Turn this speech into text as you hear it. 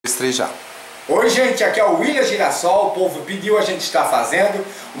3 já. Oi gente, aqui é o Willian Girassol. O povo pediu, a gente está fazendo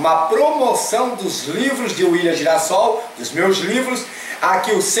uma promoção dos livros de Willian Girassol, dos meus livros.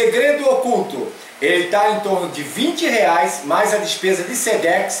 Aqui o Segredo Oculto, ele está em torno de R$20, mais a despesa de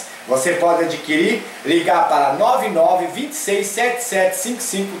Sedex. Você pode adquirir, ligar para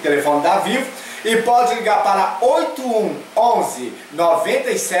 99267755, o telefone da Vivo, e pode ligar para 8111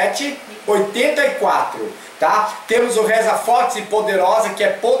 97 84, tá? Temos o Reza Forte e Poderosa, que é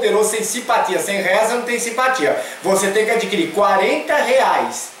poderoso sem simpatia. Sem reza não tem simpatia. Você tem que adquirir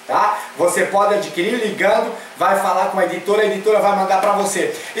R$40, tá? Você pode adquirir ligando, vai falar com a editora vai mandar para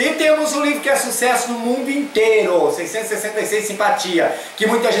você. E temos um livro que é sucesso no mundo inteiro, 666 Simpatia, que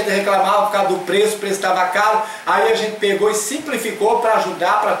muita gente reclamava por causa do preço, o preço estava caro. Aí a gente pegou e simplificou para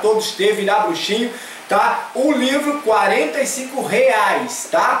ajudar, para todos ter, virar bruxinho. Tá? O livro R$45,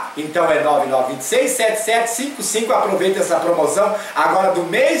 tá? Então é 99267755. Aproveita essa promoção agora do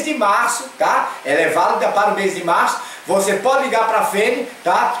mês de março, tá? Ela é válida para o mês de março. Você pode ligar para a fone,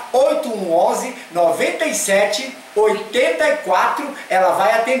 tá? 8111 97 84, ela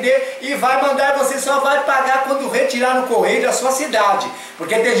vai atender e vai mandar, você só vai pagar quando retirar no correio da sua cidade.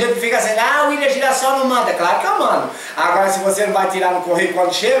 Porque tem gente que fica assim, ah, o Willian Girassol não manda. Claro que eu mando. Agora, se você não vai tirar no correio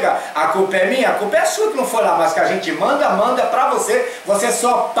quando chega, a culpa é minha, a culpa é sua que não foi lá, mas que a gente manda pra você. Você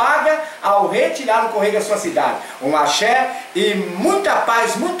só paga ao retirar no correio da sua cidade. Um axé e muita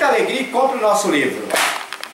paz, muita alegria, e compre o nosso livro.